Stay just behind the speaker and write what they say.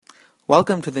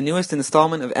Welcome to the newest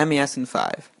installment of MES in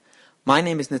 5. My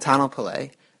name is Nathaniel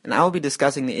Pillay, and I will be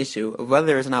discussing the issue of whether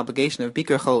there is an obligation of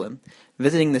Bikur Cholim,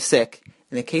 visiting the sick,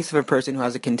 in the case of a person who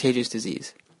has a contagious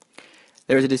disease.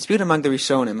 There is a dispute among the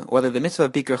Rishonim whether the mitzvah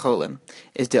of Bikur Cholim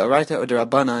is De'oraita or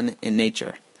De'Rabbanan in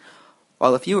nature.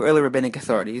 While a few early rabbinic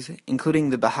authorities, including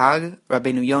the Bahag,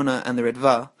 Rabbeinu Yonah, and the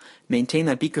Ritva, maintain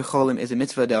that Bikur Cholim is a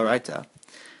mitzvah De'oraita,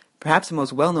 perhaps the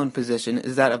most well-known position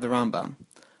is that of the Rambam,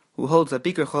 who holds that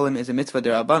Bikur Cholim is a mitzvah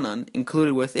derabanan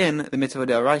included within the mitzvah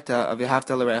deraita of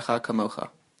V'ahavta l'reacha kamocha.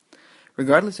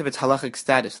 Regardless of its halachic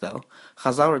status, though,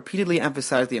 Chazal repeatedly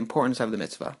emphasized the importance of the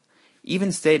mitzvah,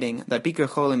 even stating that Bikur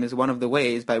Cholim is one of the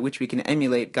ways by which we can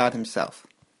emulate God Himself.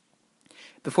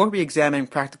 Before we examine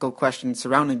practical questions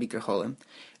surrounding Bikur Cholim,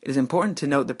 it is important to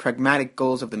note the pragmatic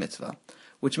goals of the mitzvah,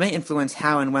 which may influence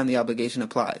how and when the obligation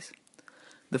applies.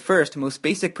 The first, most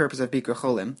basic purpose of Bikur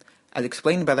Cholim, as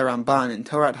explained by the Ramban in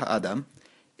Torat Ha'adam,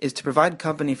 is to provide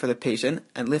company for the patient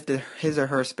and lift his or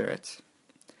her spirits.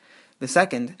 The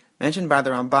second, mentioned by the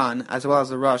Ramban as well as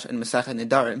the Rosh in Masechet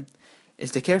Nedarim,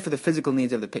 is to care for the physical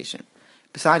needs of the patient,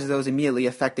 besides those immediately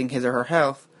affecting his or her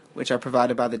health, which are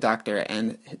provided by the doctor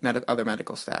and other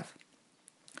medical staff.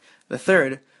 The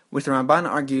third, which the Ramban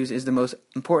argues is the most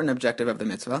important objective of the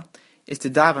mitzvah, is to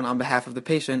daven on behalf of the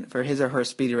patient for his or her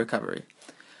speedy recovery.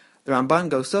 The Ramban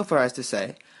goes so far as to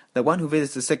say that one who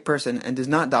visits a sick person and does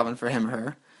not daven for him or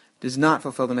her does not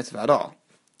fulfill the mitzvah at all.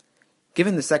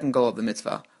 Given the second goal of the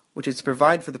mitzvah, which is to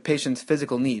provide for the patient's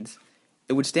physical needs,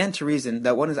 it would stand to reason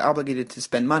that one is obligated to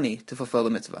spend money to fulfill the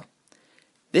mitzvah.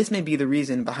 This may be the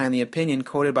reason behind the opinion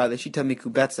quoted by the Shita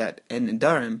Mikubetzet and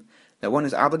Nedarim that one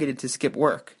is obligated to skip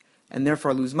work, and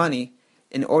therefore lose money,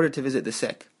 in order to visit the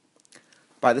sick.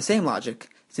 By the same logic,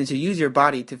 since you use your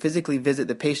body to physically visit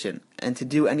the patient and to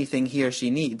do anything he or she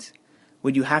needs,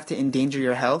 would you have to endanger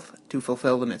your health to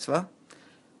fulfill the mitzvah?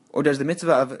 Or does the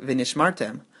mitzvah of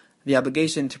V'nishmartem, the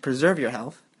obligation to preserve your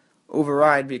health,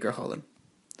 override Bikur Cholim?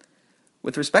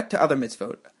 With respect to other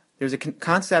mitzvot, there is a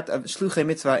concept of Shluchei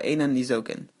Mitzvah Einan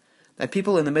Nizokin, that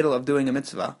people in the middle of doing a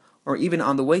mitzvah, or even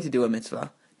on the way to do a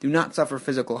mitzvah, do not suffer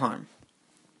physical harm.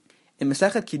 In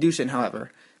Masechet Kiddushin,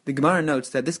 however, the Gemara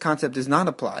notes that this concept does not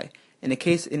apply in a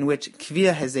case in which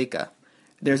Kviyah Hezeka,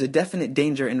 there is a definite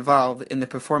danger involved in the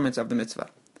performance of the mitzvah.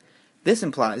 This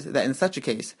implies that in such a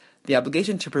case, the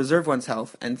obligation to preserve one's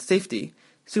health and safety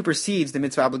supersedes the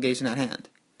mitzvah obligation at hand.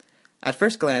 At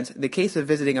first glance, the case of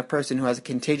visiting a person who has a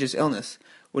contagious illness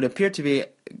would appear to be a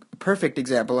perfect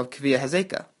example of Kviyah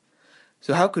Hezeka.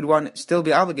 So how could one still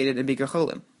be obligated in Bikur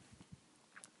Cholim?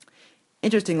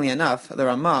 Interestingly enough, the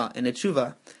Ramah in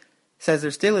Tshuva says there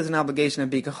still is an obligation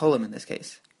of Bikur Cholim in this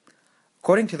case.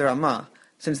 According to the Ramah,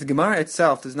 since the Gemara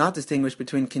itself does not distinguish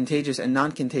between contagious and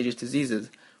non-contagious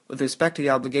diseases with respect to the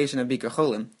obligation of Bikur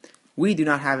Cholim, we do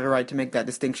not have a right to make that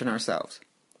distinction ourselves.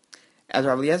 As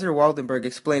Rav Eliezer Waldenberg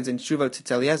explains in Shuvot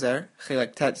Tzitz Eliezer,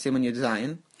 Chelek Tet Siman Yud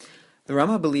Zayin, the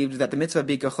Rama believed that the mitzvah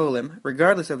Bikur Cholim,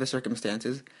 regardless of the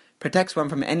circumstances, protects one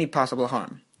from any possible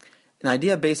harm. An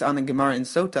idea based on the Gemara in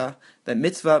Sota that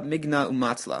mitzvah migna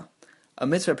umatzla, a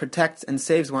mitzvah protects and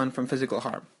saves one from physical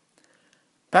harm.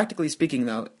 Practically speaking,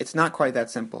 though, it's not quite that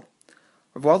simple.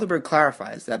 Rav Waldenberg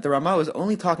clarifies that the Ramah is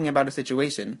only talking about a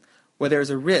situation where there is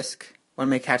a risk one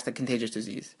may catch the contagious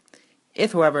disease.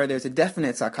 If, however, there is a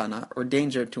definite sakana, or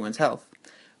danger to one's health,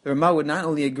 the Ramah would not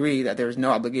only agree that there is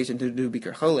no obligation to do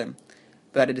Bikur Cholim,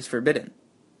 but that it is forbidden.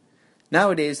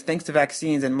 Nowadays, thanks to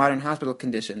vaccines and modern hospital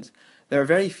conditions, there are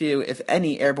very few, if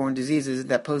any, airborne diseases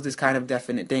that pose this kind of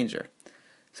definite danger.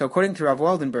 So according to Rav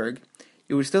Waldenberg,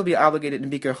 you would still be obligated in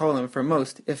Bikur Cholim for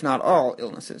most, if not all,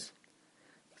 illnesses.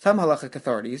 Some halachic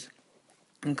authorities,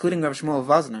 including Rav Shmuel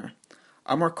Vazner,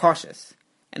 are more cautious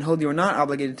and hold you are not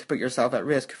obligated to put yourself at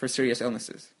risk for serious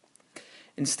illnesses.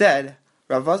 Instead,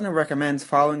 Rav Vazner recommends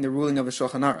following the ruling of the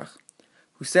Shulchan Aruch,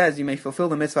 who says you may fulfill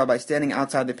the mitzvah by standing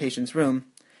outside the patient's room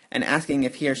and asking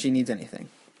if he or she needs anything.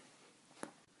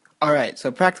 Alright,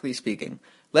 so practically speaking,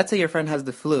 let's say your friend has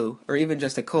the flu, or even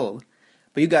just a cold,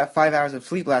 but you got 5 hours of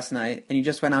sleep last night, and you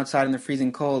just went outside in the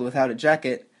freezing cold without a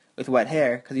jacket, with wet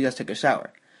hair, because you just took a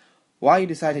shower. Why you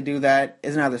decide to do that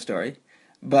is another story,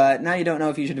 but now you don't know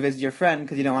if you should visit your friend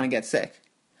because you don't want to get sick.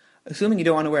 Assuming you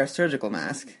don't want to wear a surgical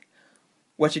mask,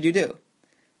 what should you do?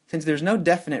 Since there's no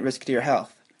definite risk to your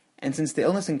health, and since the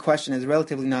illness in question is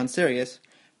relatively non-serious,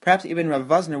 perhaps even Rav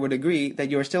Vazner would agree that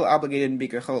you are still obligated in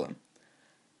Bikur Cholim.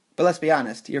 But let's be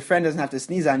honest, your friend doesn't have to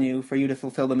sneeze on you for you to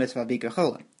fulfill the mitzvah of Bikur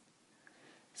Cholim.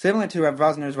 Similar to Rav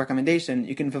Vazner's recommendation,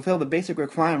 you can fulfill the basic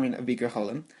requirement of Bikur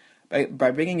Cholim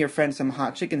by bringing your friend some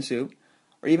hot chicken soup,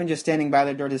 or even just standing by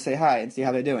their door to say hi and see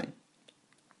how they're doing.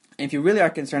 And if you really are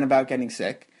concerned about getting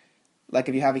sick, like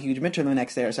if you have a huge mitzvah the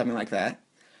next day or something like that,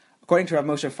 according to Rav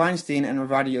Moshe Feinstein and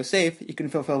Rav Adi Yosef, you can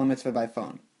fulfill the mitzvah by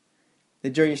phone. The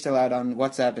jury is still out on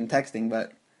WhatsApp and texting,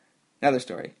 but another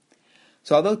story.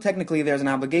 So although technically there's an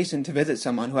obligation to visit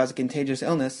someone who has a contagious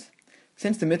illness,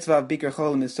 since the mitzvah of Bikur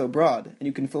Cholim is so broad, and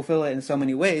you can fulfill it in so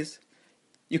many ways,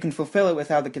 you can fulfill it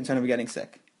without the concern of getting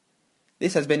sick.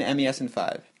 This has been MES in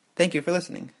 5. Thank you for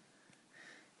listening.